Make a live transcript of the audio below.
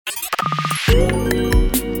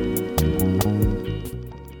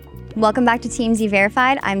Welcome back to Team Z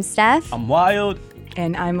Verified. I'm Steph. I'm Wild.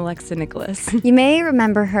 And I'm Alexa Nikolas. You may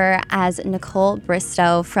remember her as Nicole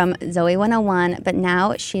Bristow from Zoey 101, but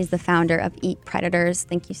now she's the founder of Eat Predators.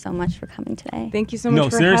 Thank you so much for coming today. Thank you so much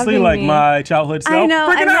for seriously, having like me. my childhood self. I know,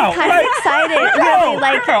 Bring I'm it out. kind of excited. Really,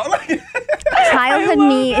 like childhood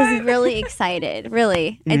me love is really excited.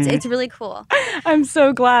 Really, it's really cool. I'm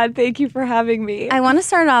so glad. Thank you for having me. I want to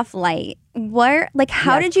start off light.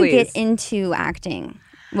 How Yes, did you get please. into acting?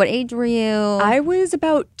 What age were you? I was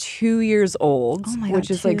about 2 years old, Oh my God, which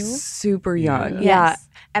is like 2? super young. Yes. Yeah.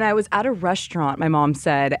 And I was at a restaurant, my mom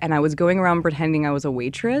said, and I was going around pretending I was a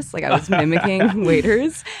waitress. Like I was mimicking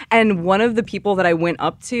waiters. And one of the people that I went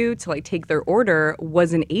up to like take their order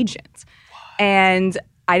was an agent. And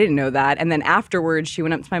I didn't know that. And then afterwards, she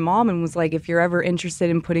went up to my mom and was like, if you're ever interested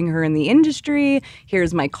in putting her in the industry,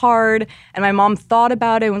 here's my card. And my mom thought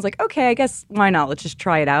about it and was like, okay, I guess why not? Let's just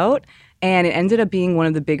try it out. And it ended up being one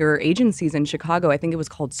of the bigger agencies in Chicago. I think it was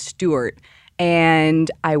called Stewart.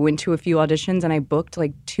 And I went to a few auditions and I booked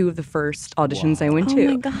like 2 of the first auditions I went to. Oh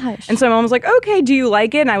my gosh. And so my mom was like, okay, do you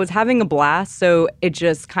like it? And I was having a blast. So it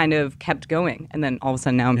just kind of kept going. And then all of a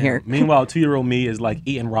sudden now I'm here. Meanwhile, 2-year-old me is like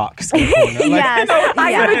eating rocks. In the corner. Like, Yes.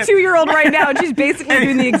 I have a 2-year-old right now, and she's basically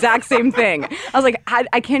doing the exact same thing. I was like,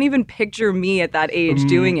 I can't even picture me at that age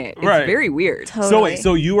doing it. It's right. very weird. Totally. So wait,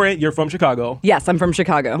 so you're from Chicago. Yes, I'm from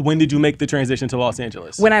Chicago. When did you make the transition to Los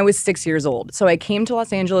Angeles? When I was 6 years old. So I came to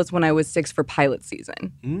Los Angeles when I was 6 for pilot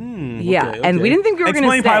season. Yeah, Okay, and we okay. didn't think we were going to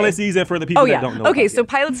stay. Explain pilot season for the people Oh, yeah. that don't know. Okay, about so it.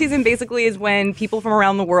 pilot season basically is when people from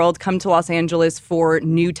around the world come to Los Angeles for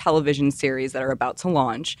new television series that are about to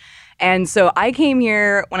launch. And so I came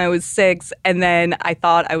here when I was 6, and then I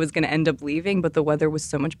thought I was going to end up leaving, but the weather was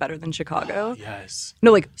so much better than Chicago. Yes.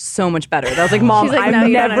 No, like so much better. I was like, Mom, She's like, I'm "No,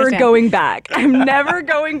 you don't never understand." going back. I'm never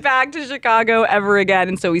going back to Chicago ever again.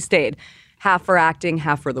 And so we stayed. Half for acting,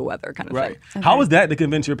 half for the weather kind of Right. thing. How was that to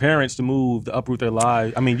convince your parents to move, to uproot their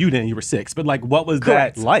lives? I mean, you didn't. You were 6, but like, what was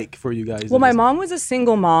Correct. that like for you guys? Well, my mom was a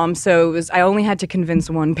single mom, so I only had to convince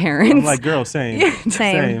one parent. I'm like, girl, same.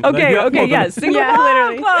 Same. Like, Okay, yeah, okay, yes. Single Yeah, mom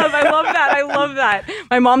literally. club. I love that. I love that.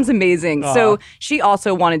 My mom's amazing. So she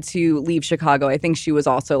also wanted to leave Chicago. I think she was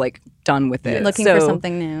also like done with it. Looking So- for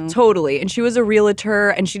something new. Totally. And she was a realtor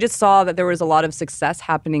and she just saw that there was a lot of success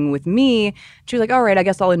happening with me. She was like, all right, I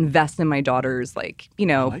guess I'll invest in my daughter's like, like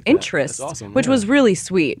that. interest, That's awesome, which yeah. was really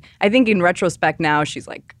sweet. I think in retrospect now she's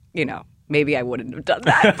like, maybe I wouldn't have done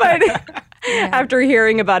that. But after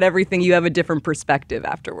hearing about everything, you have a different perspective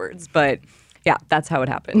afterwards. But yeah, that's how it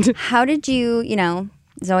happened. How did you,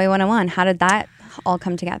 Zoey 101, how did that all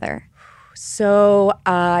come together? So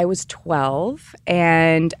I was 12,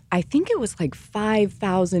 and I think it was like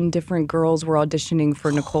 5,000 different girls were auditioning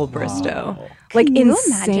for Nicole Bristow. Like Can you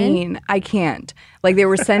insane. imagine? I can't. Like they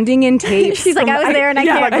were sending in tapes. She's like, from- I was there and I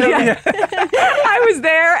can't believe it. I was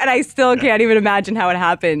there, and I still can't even imagine how it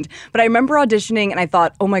happened. But I remember auditioning, and I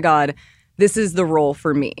thought, oh my God, this is the role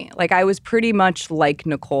for me. Like I was pretty much like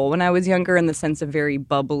Nicole when I was younger in the sense of very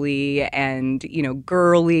bubbly and,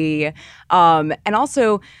 girly. And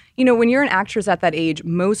also, when you're an actress at that age,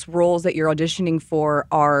 most roles that you're auditioning for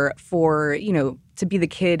are for, to be the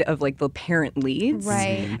kid of like the parent leads.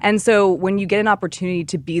 Right. And so when you get an opportunity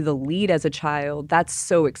to be the lead as a child, that's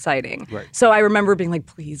so exciting. Right. So I remember being like,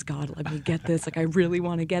 please God, let me get this. Like I really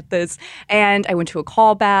want to get this. And I went to a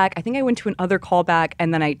callback. I think I went to another callback,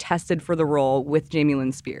 and then I tested for the role with Jamie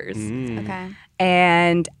Lynn Spears. Okay.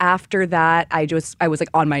 And after that, I was like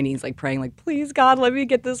on my knees, like praying, like, please God, let me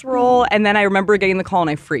get this role. And then I remember getting the call and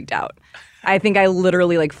I freaked out. I think I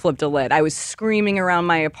literally like flipped a lid. I was screaming around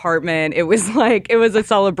my apartment. It was a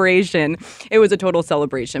celebration. It was a total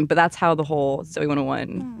celebration. But that's how the whole Zoey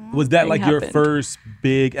 101 Was that thing like your happened. first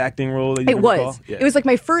big acting role that you It can was. recall? Yeah. It was like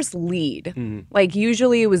my first lead. Like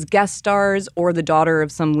usually it was guest stars or the daughter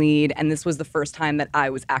of some lead. And this was the first time that I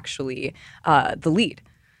was actually the lead.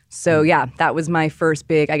 So yeah, that was my first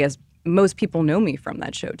big, I guess, most people know me from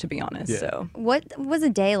that show, to be honest. Yeah. So What was a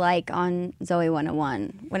day like on Zoey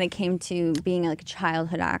 101 when it came to being like a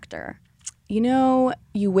childhood actor?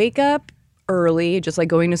 you wake up early, just like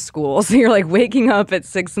going to school. So you're like waking up at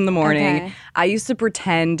 6 a.m. Okay. I used to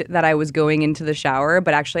pretend that I was going into the shower,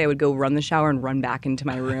 but actually I would go run the shower and run back into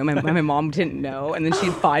my room. And my mom didn't know. And then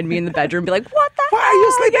she'd find me in the bedroom and be like, what the Why are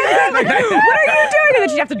you sleeping in bed? what are you doing? And then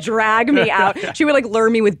she'd have to drag me out. She would like lure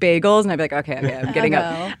me with bagels, and I'd be like, okay, I'm getting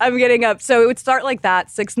up. I'm getting up. So it would start like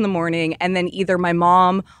that, 6 a.m, and then either my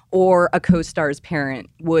mom or a co-star's parent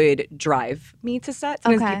would drive me to set.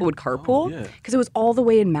 Sometimes Okay. people would carpool yeah. because it was all the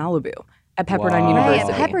way in Malibu at Pepperdine Wow. Right,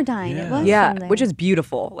 University. at Pepperdine. It was Yeah, from there. which is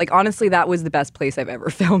beautiful. Like honestly, that was the best place I've ever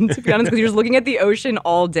filmed. To be honest, because you're just looking at the ocean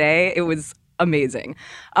all day. It was amazing.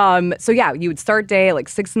 So yeah, you would start day at like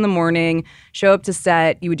 6 a.m, show up to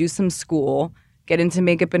set, you would do some school, get into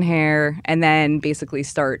makeup and hair, and then basically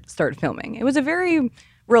start filming. It was a very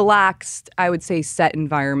relaxed, I would say, set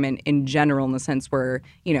environment in general, in the sense where,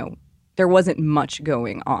 there wasn't much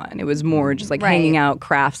going on. It was more just like hanging out,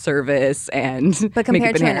 craft service, and But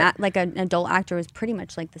compared to hair. an adult actor, it was pretty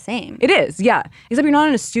much like the same. It is, yeah. Except you're not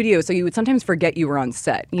in a studio, so you would sometimes forget you were on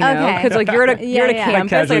set. Okay. Because like you're at a campus, like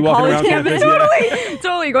casually a walking college around campus, campus,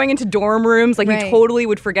 totally going into dorm rooms. Like Right. you totally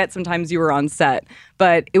would forget sometimes you were on set.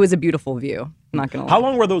 But it was a beautiful view. I'm not gonna lie. How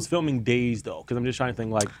long were those filming days though? Because I'm just trying to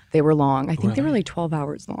think like. They were long. I think they were like 12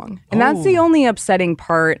 hours long. And that's the only upsetting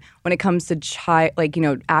part when it comes to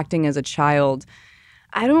acting as a child.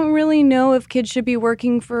 I don't really know if kids should be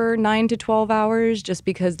working for 9 to 12 hours just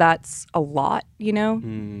because that's a lot,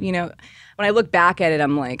 when I look back at it,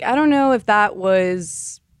 I'm like, I don't know if that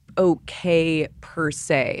was okay per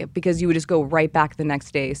se, because you would just go right back the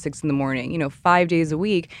next day, 6 a.m, 5 days a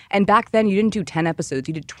week. And back then you didn't do 10 episodes,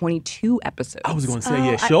 you did 22 episodes. I was going to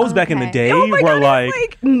say, shows back in the day Oh my were God, like.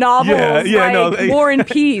 it's like novels, War and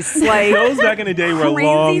Peace. Like Shows back in the day were crazy,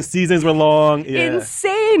 long, seasons were long. Yeah.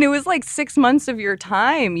 insane. It was like 6 months of your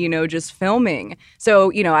time, just filming.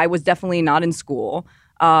 So, I was definitely not in school.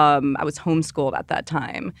 I was homeschooled at that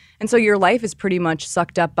time. And so your life is pretty much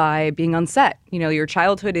sucked up by being on set. Your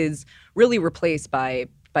childhood is really replaced by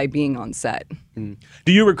being on set.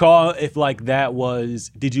 Do you recall if like that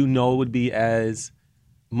was, did you know it would be as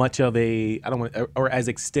much of or as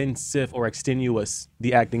extensive or extenuous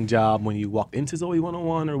the acting job when you walked into Zoey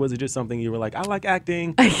 101, or was it just something you were like, I like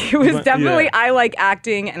acting? It was definitely, I like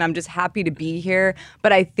acting and I'm just happy to be here.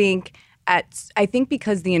 But I think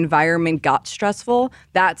because the environment got stressful,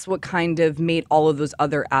 that's what kind of made all of those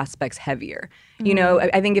other aspects heavier.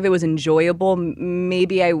 I think if it was enjoyable,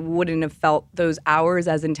 maybe I wouldn't have felt those hours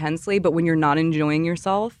as intensely. But when you're not enjoying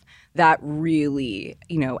yourself, that really,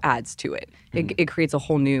 adds to it. It creates a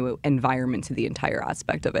whole new environment to the entire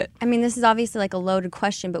aspect of it. I mean, this is obviously like a loaded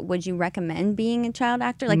question, but would you recommend being a child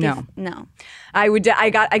actor? Like, No. No. I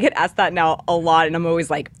get asked that now a lot, and I'm always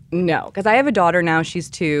like, no, because I have a daughter now. She's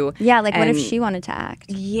 2. Yeah, like what if and- she wanted to act?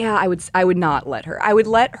 Yeah, I would not let her. I would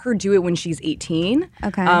let her do it when she's 18.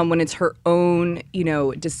 Okay. When it's her own,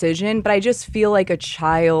 decision. But I just feel like a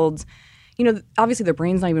child, obviously their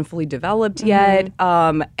brain's not even fully developed yet.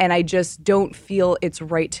 And I just don't feel it's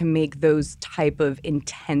right to make those type of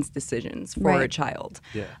intense decisions for a child.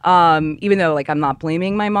 Yeah. Even though like I'm not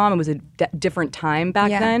blaming my mom, it was a different time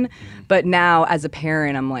back then. But now as a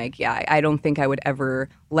parent, I'm like, I don't think I would ever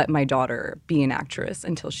let my daughter be an actress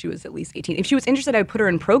until she was at least 18. If she was interested, I would put her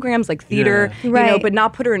in programs like theater, but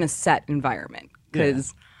not put her in a set environment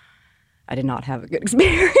because I did not have a good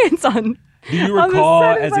experience on. Do you recall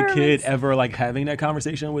as a kid ever like having that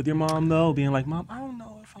conversation with your mom though, being like, Mom, I don't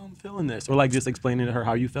know if I'm feeling this, or like just explaining to her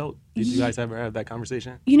how you felt? Did you guys ever have that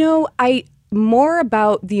conversation? I more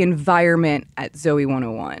about the environment at Zoey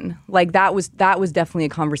 101. Like that was definitely a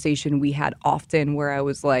conversation we had often where I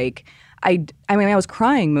was like, I was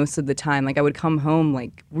crying most of the time. Like I would come home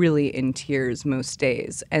like really in tears most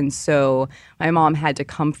days. And so my mom had to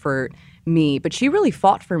comfort me, but she really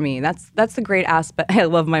fought for me. That's the great aspect. I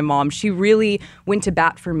love my mom. She really went to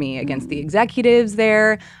bat for me against the executives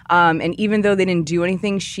there. And even though they didn't do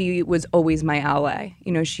anything, she was always my ally.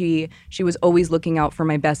 She was always looking out for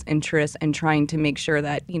my best interests and trying to make sure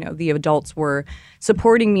that, the adults were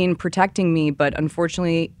supporting me and protecting me. But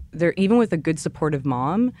unfortunately, even with a good supportive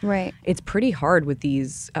mom, it's pretty hard with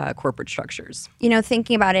these corporate structures.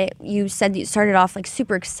 Thinking about it, you said you started off like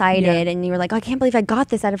super excited and you were like, oh, I can't believe I got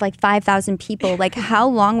this out of like 5,000 people. Like how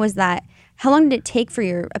long was that? How long did it take for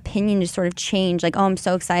your opinion to sort of change? Like, oh, I'm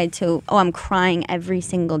so excited to, oh, I'm crying every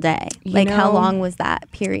single day. How long was that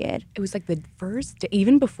period? It was like the first day,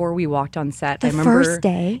 even before we walked on set. I remember first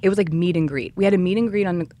day? It was like meet and greet. We had a meet and greet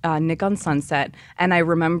on Nick on Sunset. And I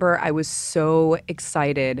remember I was so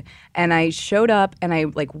excited. And I showed up and I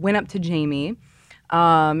like went up to Jamie.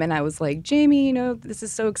 And I was like, Jamie, this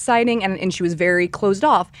is so exciting. And she was very closed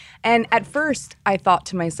off. And at first I thought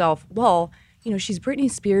to myself, well, she's Britney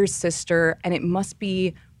Spears' sister, and it must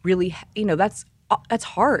be really, that's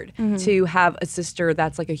hard to have a sister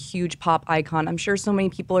that's like a huge pop icon. I'm sure so many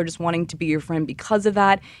people are just wanting to be your friend because of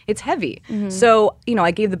that. It's heavy. So,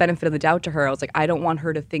 I gave the benefit of the doubt to her. I was like, I don't want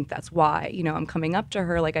her to think that's why. I'm coming up to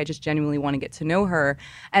her. Like, I just genuinely want to get to know her.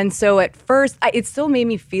 And so at first, it still made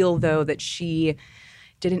me feel, though, that she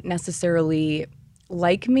didn't necessarily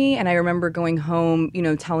like me. And I remember going home,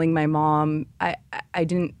 telling my mom, I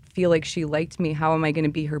didn't feel like she liked me. How am I going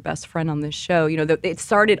to be her best friend on this show? It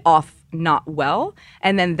started off not well.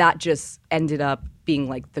 And then that just ended up being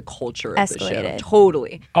like the culture of the show. Escalated.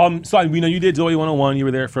 Totally. So we know you did Zoey 101. You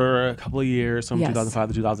were there for a couple of years, from Yes. 2005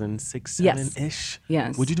 to 2006, Yes. 7-ish.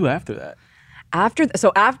 Yes. What'd you do after that? I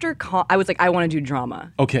was like, I want to do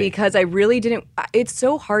drama. Okay. Because I really didn't. It's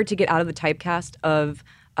so hard to get out of the typecast of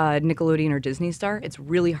Nickelodeon or Disney star. It's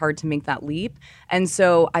really hard to make that leap. And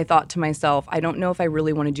so I thought to myself, I don't know if I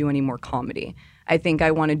really want to do any more comedy. I think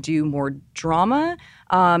I want to do more drama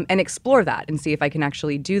and explore that and see if I can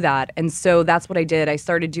actually do that. And so that's what I did. I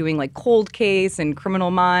started doing like Cold Case and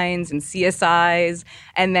Criminal Minds and CSIs.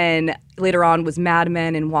 And then later on was Mad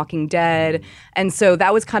Men and Walking Dead. And so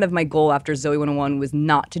that was kind of my goal after Zoey 101 was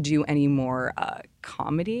not to do any more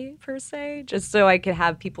comedy per se, just so I could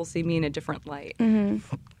have people see me in a different light.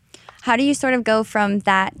 Mm-hmm. How do you sort of go from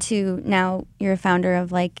that to now you're a founder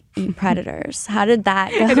of like Eat Predators? How did that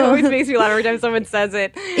go? It always makes me laugh every time someone says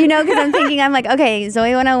it. You know, because I'm like, okay,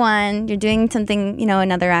 Zoey 101, you're doing something, you know,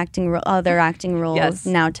 other acting roles Yes.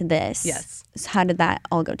 now to this. Yes. So how did that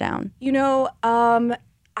all go down? You know, I'm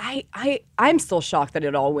still shocked that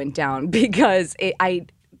it all went down because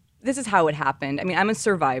this is how it happened. I mean, I'm a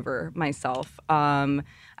survivor myself. I'm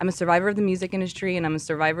a survivor of the music industry and I'm a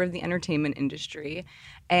survivor of the entertainment industry.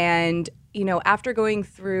 And, you know, after going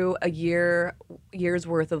through a year's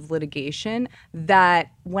worth of litigation,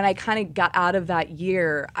 that when I kind of got out of that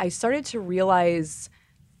year, I started to realize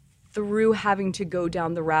through having to go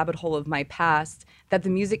down the rabbit hole of my past that the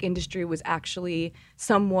music industry was actually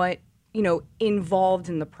somewhat, you know, involved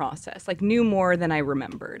in the process, like knew more than I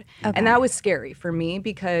remembered. Okay. And that was scary for me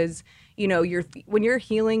because, you know, when you're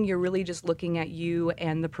healing, you're really just looking at you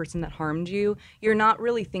and the person that harmed you. You're not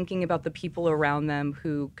really thinking about the people around them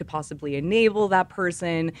who could possibly enable that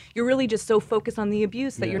person. You're really just so focused on the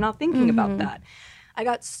abuse that you're not thinking about that. I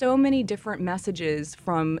got so many different messages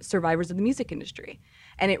from survivors of the music industry.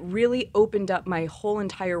 And it really opened up my whole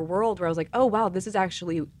entire world where I was like, oh, wow, this is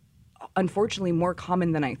actually unfortunately more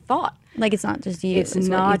common than I thought. Like it's not just you. It's is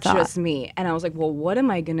what you not thought. just me. And I was like, well, what am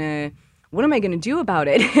I gonna do about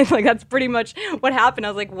it? Like that's pretty much what happened. I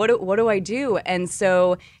was like, what do I do? And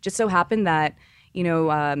so just so happened that, you know,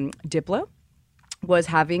 Diplo was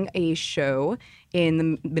having a show in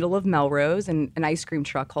the middle of Melrose and an ice cream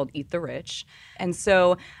truck called Eat the Rich. And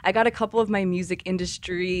so I got a couple of my music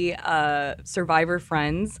industry survivor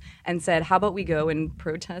friends and said, how about we go and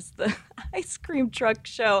protest the ice cream truck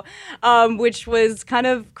show, which was kind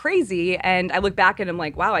of crazy. And I look back and I'm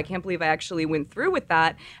like, wow, I can't believe I actually went through with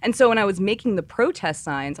that. And so when I was making the protest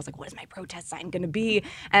signs, I was like, what is my protest sign gonna be?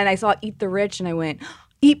 And I saw Eat the Rich and I went,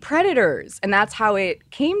 Eat Predators. And that's how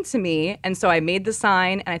it came to me. And so I made the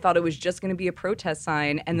sign and I thought it was just going to be a protest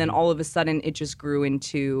sign. And then all of a sudden it just grew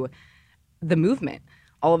into the movement.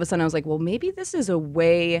 All of a sudden I was like, well, maybe this is a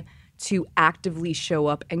way to actively show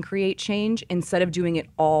up and create change instead of doing it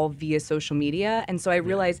all via social media. And so I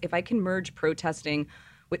realized if I can merge protesting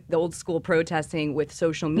with the old school protesting with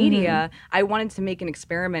social media, I wanted to make an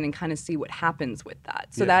experiment and kind of see what happens with that.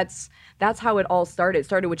 So that's how it all started. It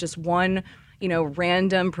started with just one, you know,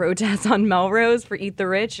 random protest on Melrose for Eat the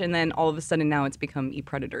Rich, and then all of a sudden now it's become Eat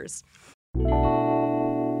Predators.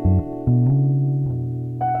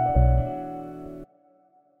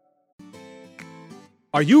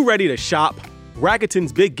 Are you ready to shop?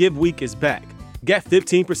 Rakuten's Big Give Week is back. Get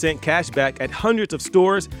 15% cash back at hundreds of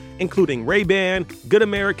stores, including Ray-Ban, Good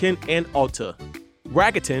American, and Ulta.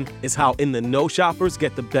 Rakuten is how in-the-know shoppers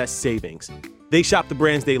get the best savings. They shop the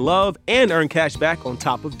brands they love and earn cash back on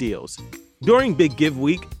top of deals. During Big Give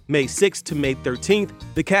Week, May 6th to May 13th,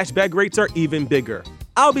 the cashback rates are even bigger.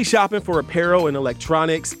 I'll be shopping for apparel and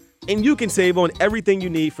electronics, and you can save on everything you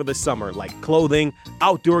need for the summer, like clothing,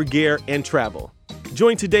 outdoor gear, and travel.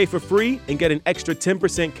 Join today for free and get an extra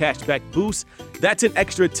 10% cashback boost. That's an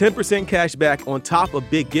extra 10% cashback on top of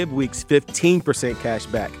Big Give Week's 15%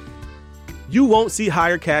 cashback. You won't see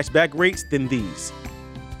higher cashback rates than these.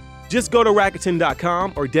 Just go to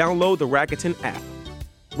Rakuten.com or download the Rakuten app.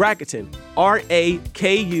 Rakuten, Rakuten.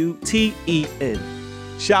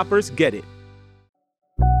 Shoppers get it.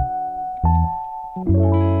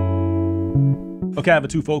 Okay, I have a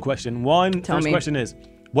twofold question. First question is,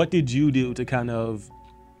 what did you do to kind of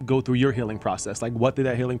go through your healing process? Like, what did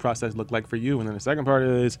that healing process look like for you? And then the second part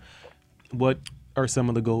is, what are some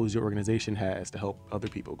of the goals your organization has to help other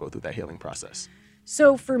people go through that healing process?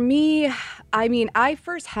 So for me, I mean, I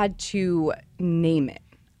first had to name it.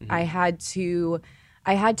 I had to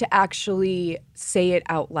actually say it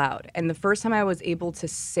out loud. And the first time I was able to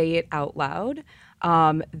say it out loud,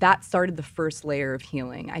 that started the first layer of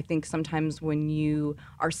healing. I think sometimes when you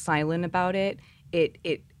are silent about it,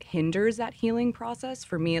 it hinders that healing process,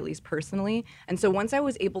 for me at least personally. And so once I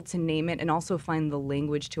was able to name it and also find the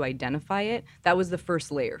language to identify it, that was the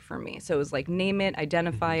first layer for me. So it was like name it,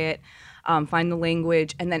 identify it, find the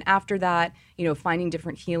language, and then after that, finding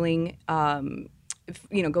different healing,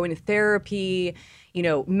 going to therapy,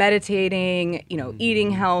 meditating,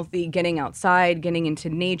 eating healthy, getting outside, getting into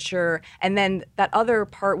nature. And then that other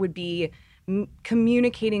part would be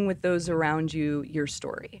communicating with those around you your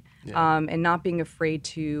story, and not being afraid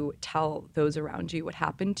to tell those around you what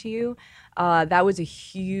happened to you. That was a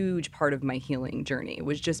huge part of my healing journey,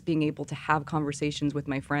 was just being able to have conversations with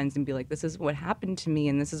my friends and be like, this is what happened to me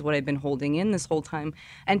and this is what I've been holding in this whole time,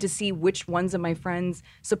 and to see which ones of my friends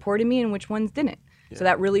supported me and which ones didn't. So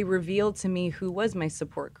that really revealed to me who was my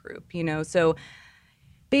support group, So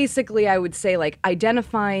basically, I would say like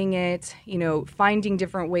identifying it, finding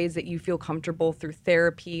different ways that you feel comfortable through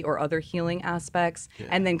therapy or other healing aspects,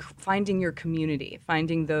 and then finding your community,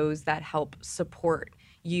 finding those that help support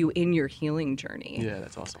you in your healing journey. Yeah,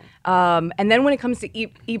 that's awesome. And then when it comes to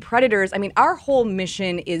e-predators, our whole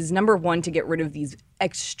mission is, number one, to get rid of these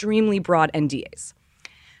extremely broad NDAs.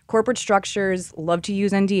 Corporate structures love to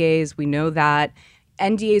use NDAs. We know that.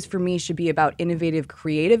 NDAs for me should be about innovative,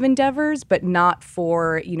 creative endeavors, but not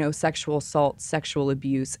for, sexual assault, sexual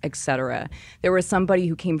abuse, etc. There was somebody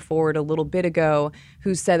who came forward a little bit ago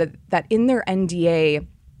who said that in their NDA,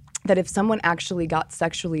 that if someone actually got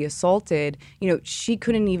sexually assaulted, she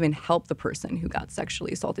couldn't even help the person who got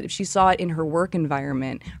sexually assaulted. If she saw it in her work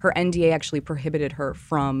environment, her NDA actually prohibited her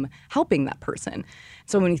from helping that person.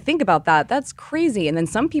 So when you think about that, that's crazy. And then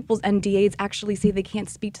some people's NDAs actually say they can't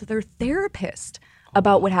speak to their therapist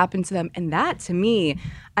about what happened to them. And that, to me,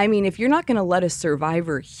 if you're not going to let a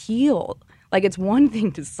survivor heal, like, it's one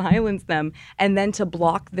thing to silence them and then to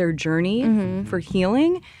block their journey for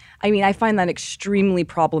healing. I find that extremely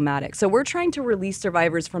problematic. So we're trying to release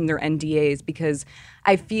survivors from their NDAs because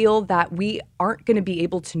I feel that we aren't going to be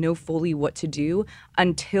able to know fully what to do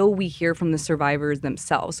until we hear from the survivors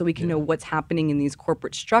themselves, so we can know what's happening in these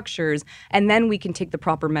corporate structures, and then we can take the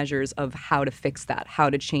proper measures of how to fix that, how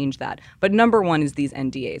to change that. But number one is these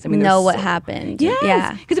NDAs. Know what happened. Yes.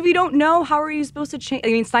 Yeah. Because if you don't know, how are you supposed to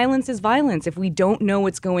change? Silence is violence. If we don't know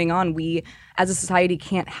what's going on, we as a society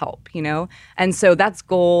can't help, And so that's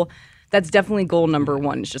definitely goal number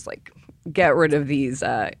one, is just like get rid of these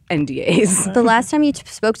NDAs. The last time you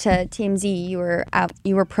spoke to TMZ,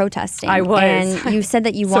 you were protesting. I was. And you said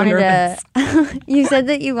that you wanted you said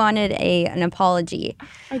that you wanted an apology.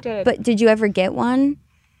 I did. But did you ever get one?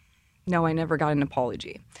 No, I never got an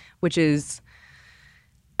apology, which is,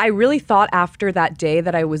 I really thought after that day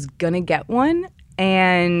that I was going to get one,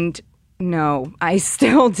 and no, I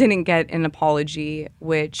still didn't get an apology,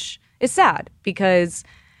 which is sad because,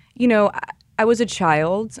 I was a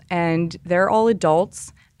child and they're all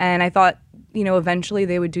adults, and I thought, eventually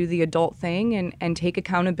they would do the adult thing and take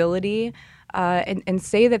accountability, and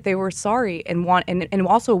say that they were sorry and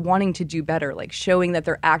also wanting to do better, like showing that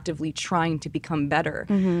they're actively trying to become better.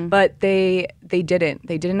 But they didn't.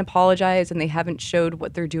 They didn't apologize, and they haven't showed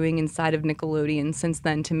what they're doing inside of Nickelodeon since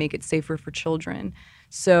then to make it safer for children.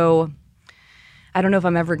 So I don't know if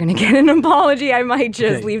I'm ever going to get an apology. I might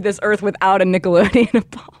just leave this earth without a Nickelodeon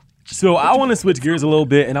apology. So I want to switch gears a little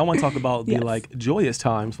bit, and I want to talk about the joyous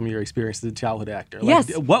times from your experience as a childhood actor.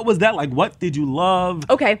 Yes. What was that like? What did you love?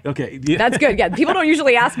 Okay. Yeah. That's good. Yeah. People don't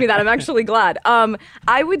usually ask me that. I'm actually glad.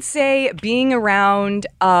 I would say being around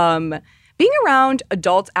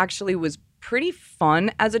adults actually was pretty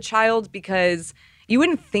fun as a child, because you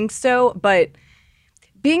wouldn't think so, but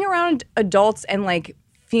being around adults and like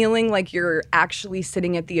feeling like you're actually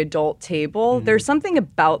sitting at the adult table, there's something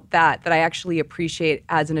about that I actually appreciate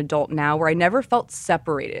as an adult now, where I never felt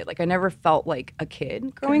separated. Like, I never felt like a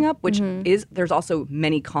kid growing up, which there's also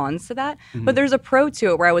many cons to that, but there's a pro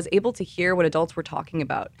to it, where I was able to hear what adults were talking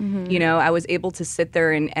about. I was able to sit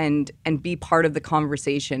there and be part of the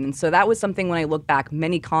conversation. And so that was something, when I look back,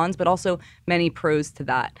 many cons, but also many pros to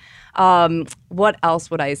that. What else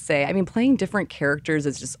would I say? Playing different characters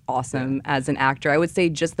is just awesome as an actor. I would say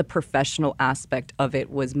just the professional aspect of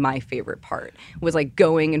it was my favorite part. Was like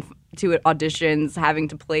going to auditions, having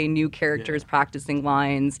to play new characters, practicing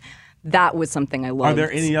lines. That was something I loved. Are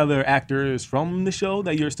there any other actors from the show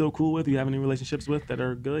that you're still cool with, you have any relationships with, that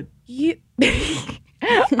are good?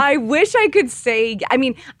 I wish I could say.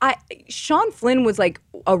 Sean Flynn was like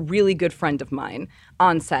a really good friend of mine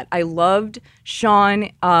on set. I loved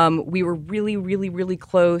Sean. We were really, really, really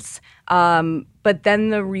close. But then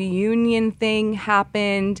the reunion thing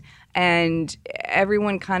happened, and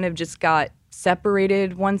everyone kind of just got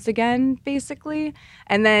separated once again, basically.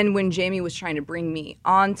 And then when Jamie was trying to bring me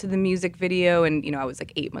onto the music video, and I was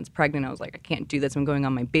like 8 months pregnant, I was like, I can't do this. I'm going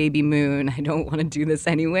on my baby moon. I don't want to do this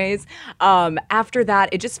anyways. After that,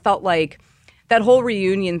 it just felt like that whole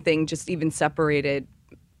reunion thing just even separated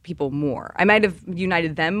people more. I might have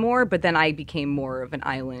united them more, but then I became more of an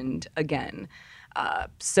island again.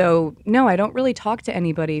 So no, I don't really talk to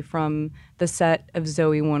anybody from the set of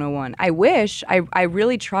Zoey 101. I wish. I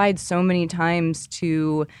really tried so many times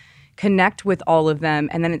to connect with all of them,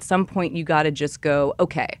 and then at some point you got to just go,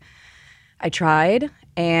 okay, I tried,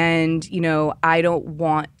 and I don't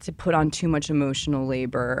want to put on too much emotional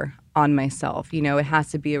labor on myself. It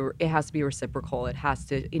has to be reciprocal. It has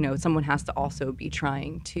to, someone has to also be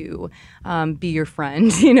trying to be your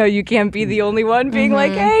friend. You can't be the only one being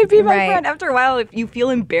like, hey, be my friend. After a while, if you feel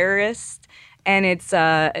embarrassed, and it's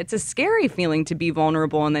a scary feeling to be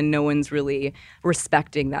vulnerable, and then no one's really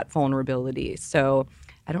respecting that vulnerability. So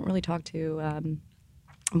I don't really talk to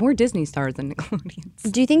more Disney stars than Nickelodeons.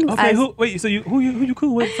 Do you think? Okay, so who you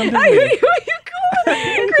cool with from Disney?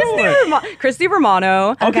 Christy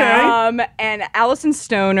Romano, okay, and Allison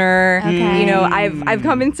Stoner. Okay. I've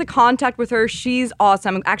come into contact with her. She's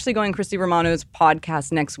awesome. I'm actually going Christy Romano's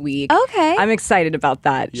podcast next week. Okay, I'm excited about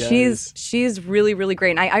that. Yes. She's really, really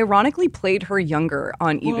great. And I ironically played her younger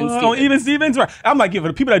on Even Stevens. Oh, Even Stevens, right? I'm like, for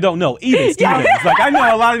the people that don't know, Even Stevens. Like, I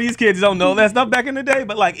know a lot of these kids don't know that stuff back in the day,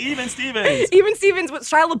 but like Even Stevens. Even Stevens with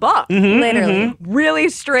Shia LaBeouf. Literally, really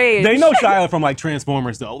strange. They know Shia from like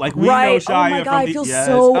Transformers though. Like we know Shia oh my God, from I feel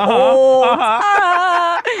so old.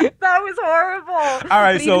 That was horrible. All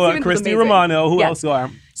right, so Christy Romano, who else are?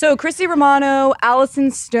 So Christy Romano, Allison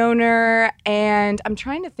Stoner, and I'm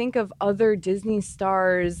trying to think of other Disney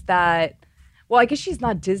stars that, well, I guess she's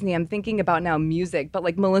not Disney. I'm thinking about now music, but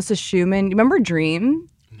like Melissa Schumann. You remember Dream?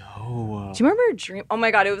 No. Do you remember Dream? Oh my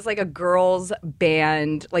God, it was like a girls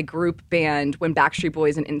band, like group band when Backstreet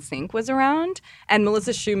Boys and NSYNC was around. And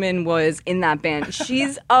Melissa Schumann was in that band.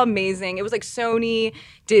 She's amazing. It was like Sony,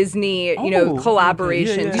 Disney,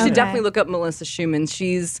 collaboration. Okay. Yeah. You should definitely look up Melissa Schumann.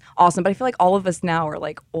 She's awesome. But I feel like all of us now are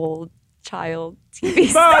like old child TV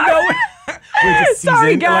stars.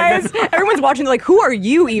 Sorry, guys. Everyone's watching. They're like, who are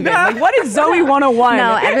you even? Like, what is Zoey 101?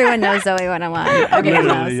 no, everyone knows Zoey 101. Everyone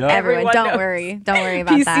knows. Yeah. Everyone. Don't worry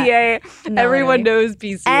about PCA. that. No, Everyone knows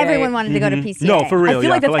PCA. Everyone wanted to go to PCA. No, for real. I feel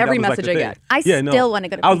like that's every that was, message the I thing. get. I still want to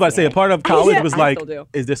go to PCA. I was about to say, a part of college was I like, still do.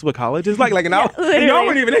 is this what college is like? Like, and y'all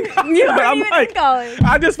weren't even in college. You But weren't I'm even like, in college.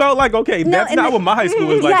 I just felt like, okay, that's not what my high school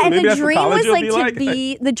was like. Yeah, So and maybe the that's what dream college was will like be to like.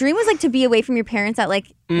 be the dream was like to be away from your parents at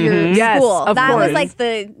like your Yes, school. of That was course. like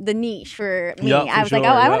the niche for me. Yup, I for was like,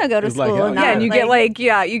 sure, oh, I yup. want to go to It's like, school. oh, and yeah. not, And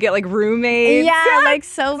you get like roommates. Yeah, like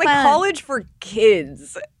so It's like fun. college for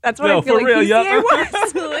kids. That's what No, I feel for like real, PCA yeah. was.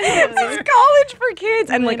 This is college for kids.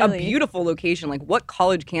 And like a Literally. beautiful location. Like what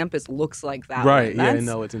college campus looks like that? Right, one? yeah, That's-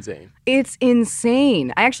 no, it's insane. It's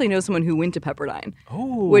insane. I actually know someone who went to Pepperdine,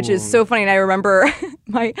 Oh. which is so funny. And I remember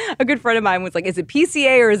a good friend of mine was like, is it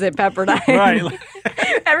PCA or is it Pepperdine? Right. like-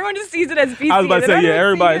 Everyone just sees it as PCA. I was about to They say, don't yeah, even see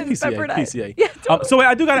everybody it as PCA. Pepperdine. PCA. Yeah, totally. So wait,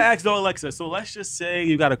 I do gotta ask though, Alexa. So let's just say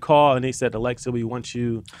you got a call and they said, Alexa, we want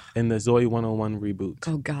you in the Zoey 101 reboot.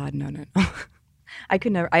 Oh God, no.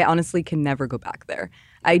 I honestly can never go back there.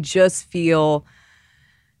 I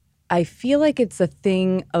feel like it's a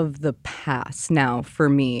thing of the past now for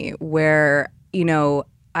me where,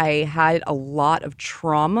 I had a lot of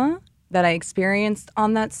trauma that I experienced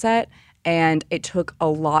on that set, and it took a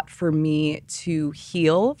lot for me to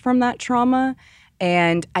heal from that trauma.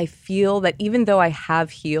 And I feel that even though I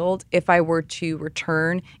have healed, if I were to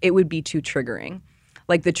return, it would be too triggering.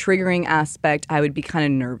 Like the triggering aspect, I would be kind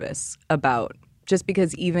of nervous about, just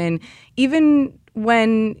because even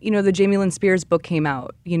when the Jamie Lynn Spears book came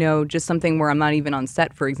out, just something where I'm not even on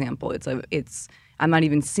set, for example, I'm not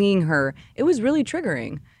even seeing her. It was really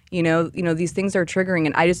triggering. These things are triggering,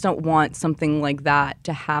 and I just don't want something like that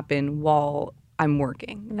to happen while I'm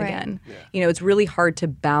working again. Yeah. It's really hard to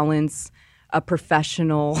balance a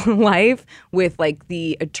professional life with like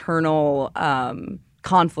the eternal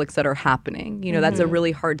conflicts that are happening. That's a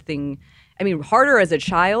really hard thing. I mean, harder as a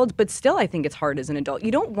child, but still I think it's hard as an adult.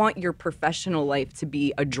 You don't want your professional life to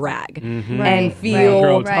be a drag and feel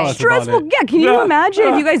Girl, tell us about stressful. it. Yeah, can you imagine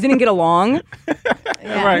if you guys didn't get along?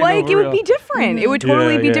 Right, Like, no, it for would be real. different. It would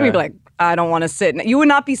totally be different. You'd be like, I don't want to sit. You would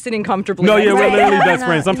not be sitting comfortably. No, next yeah, to we're me. literally best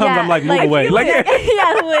friends. Sometimes I'm like, move away. Like,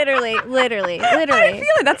 yeah, literally. I feel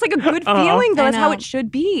it. That's like a good feeling, though. I That's how know. it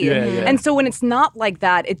should be. Yeah, yeah. And so when it's not like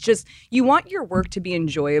that, it's just, you want your work to be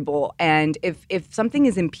enjoyable. And if something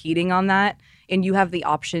is impeding on that, and you have the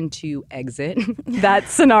option to exit that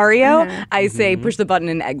scenario, I say push the button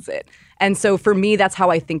and exit. And so for me, that's how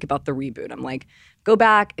I think about the reboot. I'm like, go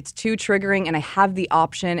back, it's too triggering, and I have the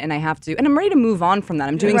option, and I have to, and I'm ready to move on from that.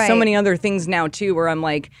 I'm doing so many other things now too, where I'm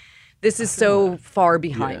like, this is so far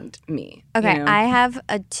behind me. Okay, you know? I have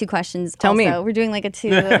 2 questions. Tell me. We're doing like a 2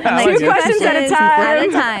 2 questions at a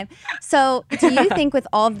time. So, do you think with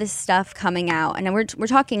all of this stuff coming out, and we're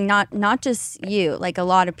talking not just you, like a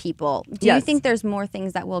lot of people, do you think there's more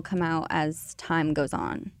things that will come out as time goes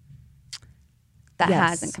on that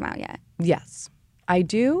hasn't come out yet? Yes, I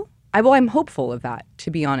do. I'm hopeful of that, to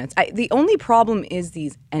be honest. The only problem is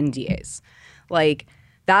these NDAs. Like,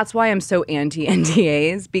 that's why I'm so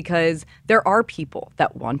anti-NDAs, because there are people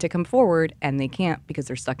that want to come forward and they can't because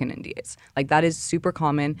they're stuck in NDAs. Like, that is super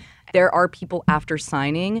common. There are people after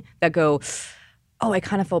signing that go, oh, I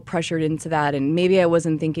kind of felt pressured into that, and maybe I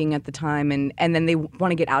wasn't thinking at the time, and then they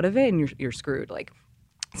want to get out of it, and you're screwed. Like,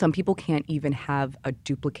 some people can't even have a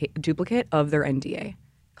duplicate of their NDA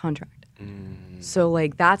contract. So,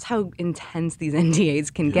 like, that's how intense these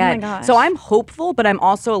NDAs can get. Oh my gosh. So I'm hopeful, but I'm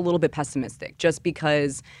also a little bit pessimistic just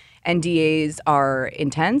because NDAs are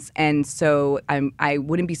intense. And so I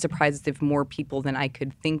wouldn't be surprised if more people than I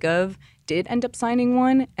could think of did end up signing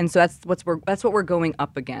one. And so that's what we're going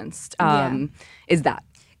up against, is that.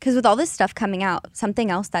 Because with all this stuff coming out,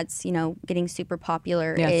 something else that's, getting super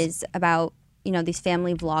popular is about, these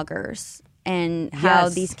family vloggers and how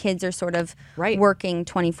these kids are sort of working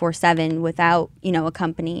 24/7 without, a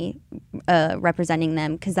company representing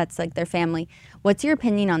them because that's like their family. What's your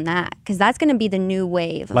opinion on that? Because that's going to be the new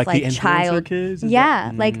wave of the child kids?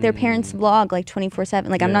 like their parents vlog like 24/7.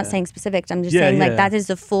 Like I'm not saying specifics. I'm just saying like that is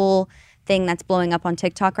the full thing that's blowing up on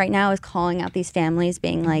TikTok right now is calling out these families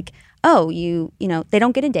being like, oh, they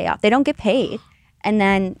don't get a day off. They don't get paid. And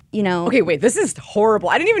then, Okay, wait, this is horrible.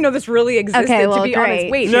 I didn't even know this really existed, okay, well, to be great.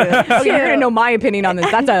 honest. Wait, okay, you're going to know my opinion on this.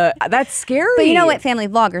 That's scary. But you know what family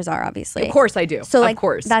vloggers are, obviously. Of course I do. So, of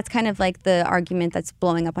course. That's kind of like the argument that's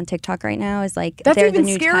blowing up on TikTok right now is like, that's they're even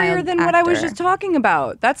the new scarier than what I was just talking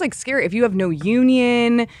about. That's like scary. If you have no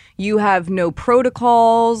union, you have no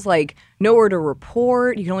protocols, like nowhere to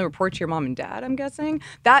report. You can only report to your mom and dad, I'm guessing.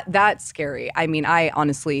 That's scary. I mean, I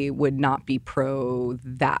honestly would not be pro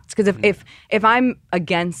that. Because if I'm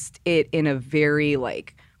against it in a very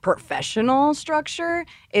like professional structure,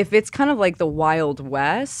 if it's kind of like the Wild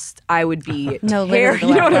West, I would be no,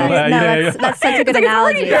 literally the Wild West. That's such a good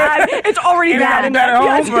analogy. It's already bad.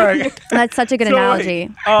 That's such a good analogy.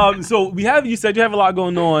 So you said you have a lot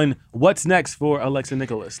going on. What's next for Alexa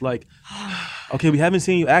Nikolas? Like, okay, we haven't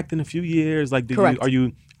seen you act in a few years. Like, are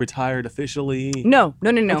you retired officially? No.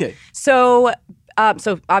 Okay. So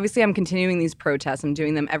obviously I'm continuing these protests. I'm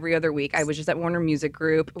doing them every other week. I was just at Warner Music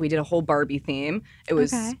Group. We did a whole Barbie theme. It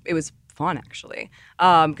was fun, actually,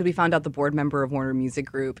 because we found out the board member of Warner Music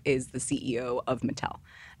Group is the CEO of Mattel.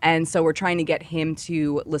 And so we're trying to get him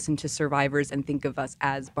to listen to survivors and think of us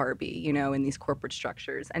as Barbie, in these corporate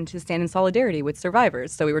structures and to stand in solidarity with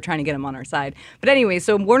survivors. So we were trying to get him on our side. But anyway,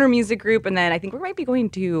 so Warner Music Group, and then I think we might be going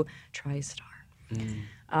to TriStar.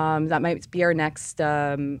 That might be our next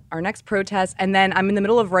protest. And then I'm in the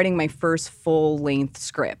middle of writing my first full-length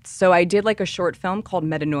script. So I did like a short film called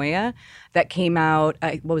Metanoia that came out,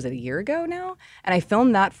 a year ago now? And I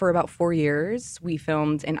filmed that for about 4 years. We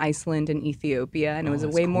filmed in Iceland and Ethiopia, and it was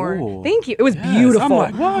more. Thank you. It was beautiful.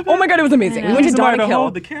 Like, oh my God, it was amazing. We went to Donik Hill.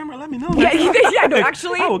 Hold the camera. Let me know. Yeah, no,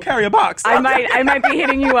 actually, I will carry a box. I might be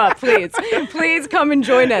hitting you up. Please come and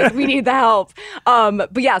join us. We need the help.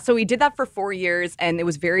 But yeah, so we did that for 4 years, and it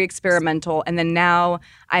was very experimental. And then now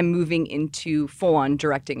I'm moving into full-on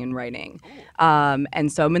directing and writing. And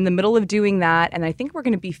so I'm in the middle of doing that, and I think we're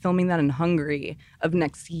going to be filming that in Hungary of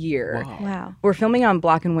next year. Wow. We're filming on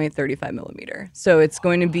black and white 35 millimeter. So it's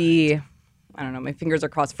going to be, I don't know, my fingers are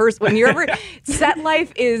crossed. First, when you're set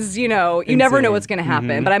life is, you never know what's going to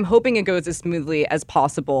happen, but I'm hoping it goes as smoothly as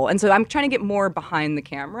possible. And so I'm trying to get more behind the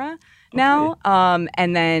camera now,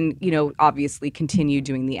 and then, obviously continue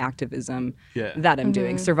doing the activism that I'm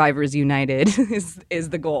doing. Survivors United is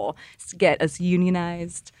the goal. Is to get us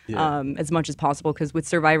unionized as much as possible, because with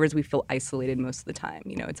survivors, we feel isolated most of the time.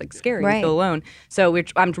 It's like scary. We feel alone. So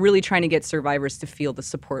I'm really trying to get survivors to feel the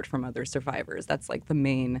support from other survivors. That's like the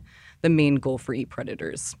main goal for Eat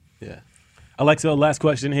Predators. Yeah. Alexa, last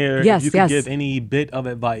question here. Yes, if you could give any bit of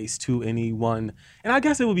advice to anyone, and I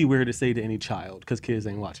guess it would be weird to say to any child because kids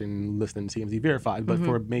ain't watching, listening to TMZ Verified, but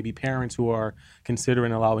for maybe parents who are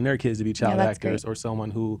considering allowing their kids to be child actors, or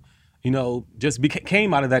someone who, just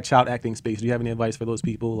came out of that child acting space, do you have any advice for those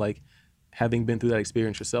people, like having been through that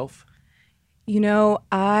experience yourself?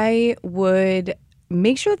 I would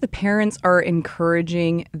make sure that the parents are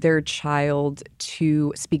encouraging their child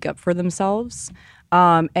to speak up for themselves.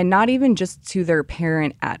 And not even just to their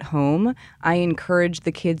parent at home. I encourage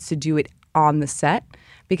the kids to do it on the set,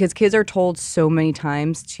 because kids are told so many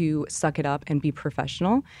times to suck it up and be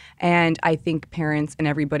professional. And I think parents and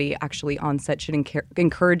everybody actually on set should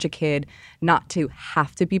encourage a kid not to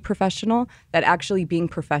have to be professional, that actually being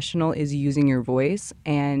professional is using your voice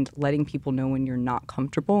and letting people know when you're not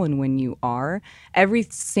comfortable and when you are. Every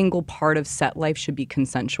single part of set life should be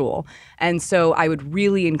consensual. And so I would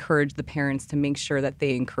really encourage the parents to make sure that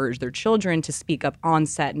they encourage their children to speak up on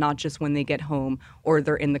set, not just when they get home or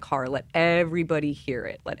they're in the car. Let everybody hear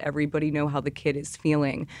it. Let everybody know how the kid is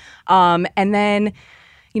feeling. And then,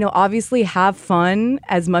 obviously have fun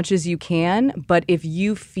as much as you can. But if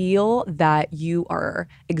you feel that you are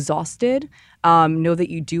exhausted, know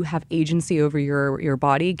that you do have agency over your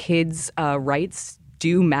body. Kids' rights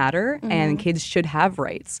do matter, and kids should have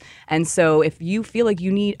rights. And so if you feel like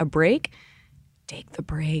you need a break, take the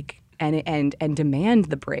break. And demand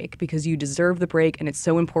the break, because you deserve the break, and it's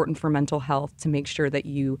so important for mental health to make sure that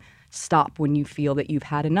you stop when you feel that you've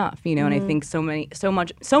had enough. And I think so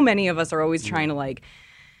many of us are always trying to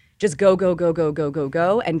just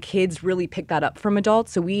go, and kids really pick that up from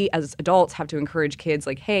adults. So we as adults have to encourage kids,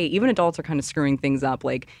 hey, even adults are kind of screwing things up.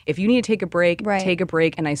 If you need to take a break, take a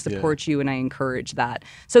break, and I support you and I encourage that.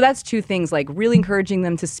 So that's two things, really encouraging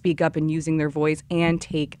them to speak up and using their voice, and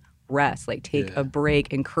take rest, take a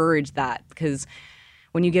break, encourage that, because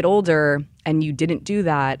when you get older and you didn't do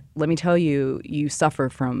that, let me tell you, you suffer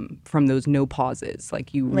from those no pauses,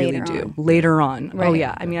 you really do later on. Right. Oh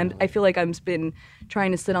yeah, I mean, I feel like I've been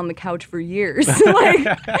trying to sit on the couch for years.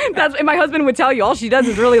 That's and my husband would tell you, all she does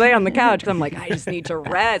is really lay on the couch, because I'm I just need to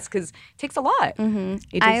rest, because it takes a lot. It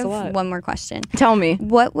takes a lot. I have one more question. Tell me,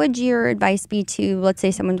 what would your advice be to, let's say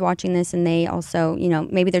someone's watching this and they also,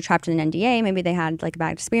 maybe they're trapped in an NDA, maybe they had a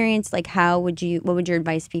bad experience. What would your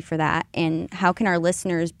advice be for that, and how can our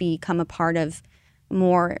listeners become a part of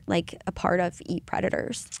Eat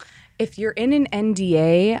Predators? If you're in an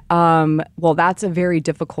NDA, well, that's a very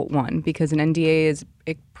difficult one, because an NDA is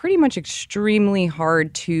pretty much extremely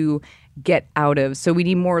hard to get out of. So we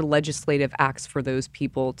need more legislative acts for those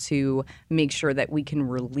people to make sure that we can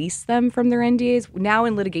release them from their NDAs. Now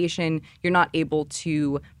in litigation, you're not able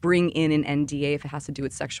to bring in an NDA if it has to do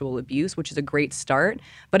with sexual abuse, which is a great start.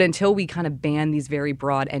 But until we kind of ban these very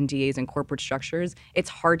broad NDAs and corporate structures, it's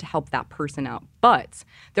hard to help that person out. But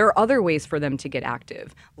there are other ways for them to get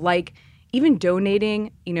active, like even donating,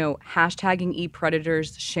 hashtagging Eat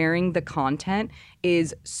Predators, sharing the content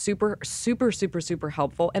is super, super, super, super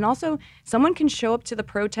helpful. And also, someone can show up to the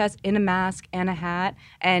protest in a mask and a hat,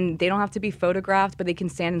 and they don't have to be photographed, but they can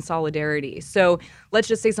stand in solidarity. So let's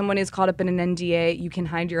just say someone is caught up in an NDA. You can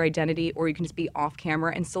hide your identity, or you can just be off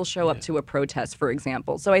camera and still show up to a protest, for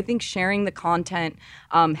example. So I think sharing the content,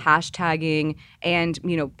 hashtagging, and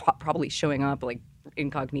probably showing up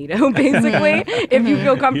incognito, basically, if you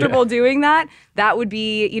feel comfortable doing that, that would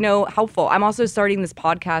be helpful. I'm also starting this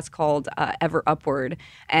podcast called Ever Upward,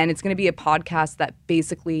 and it's going to be a podcast that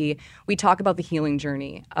basically we talk about the healing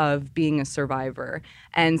journey of being a survivor.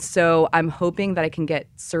 And so I'm hoping that I can get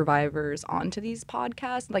survivors onto these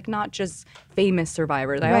podcasts, not just famous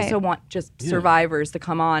survivors. I also want just survivors to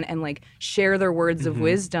come on and share their words of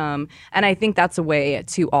wisdom. And I think that's a way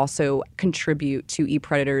to also contribute to Eat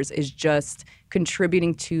Predators, is just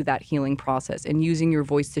contributing to that healing process and using your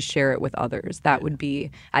voice to share it with others. That would be,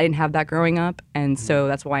 I didn't have that growing up, and so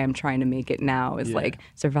that's why I'm trying to make it now, is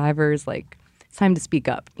survivors, it's time to speak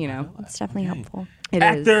up, It's definitely helpful.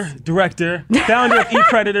 Actor, director, founder of Eat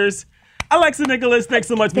Predators, Alexa Nikolas, thanks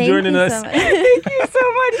so much for joining us. So much. Thank you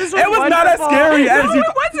so much. This was wonderful. Not as scary as you.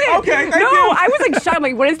 It wasn't. Okay, thank you. I was shocked.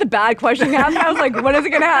 When is the bad question happen? I was when is it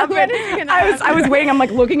gonna happen? I was waiting. I'm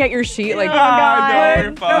looking at your sheet. Oh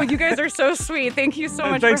God. No, you guys are so sweet. Thank you so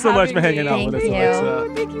much. Thanks so much for hanging out with us,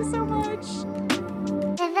 Alexa. Thank you so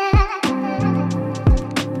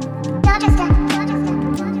much.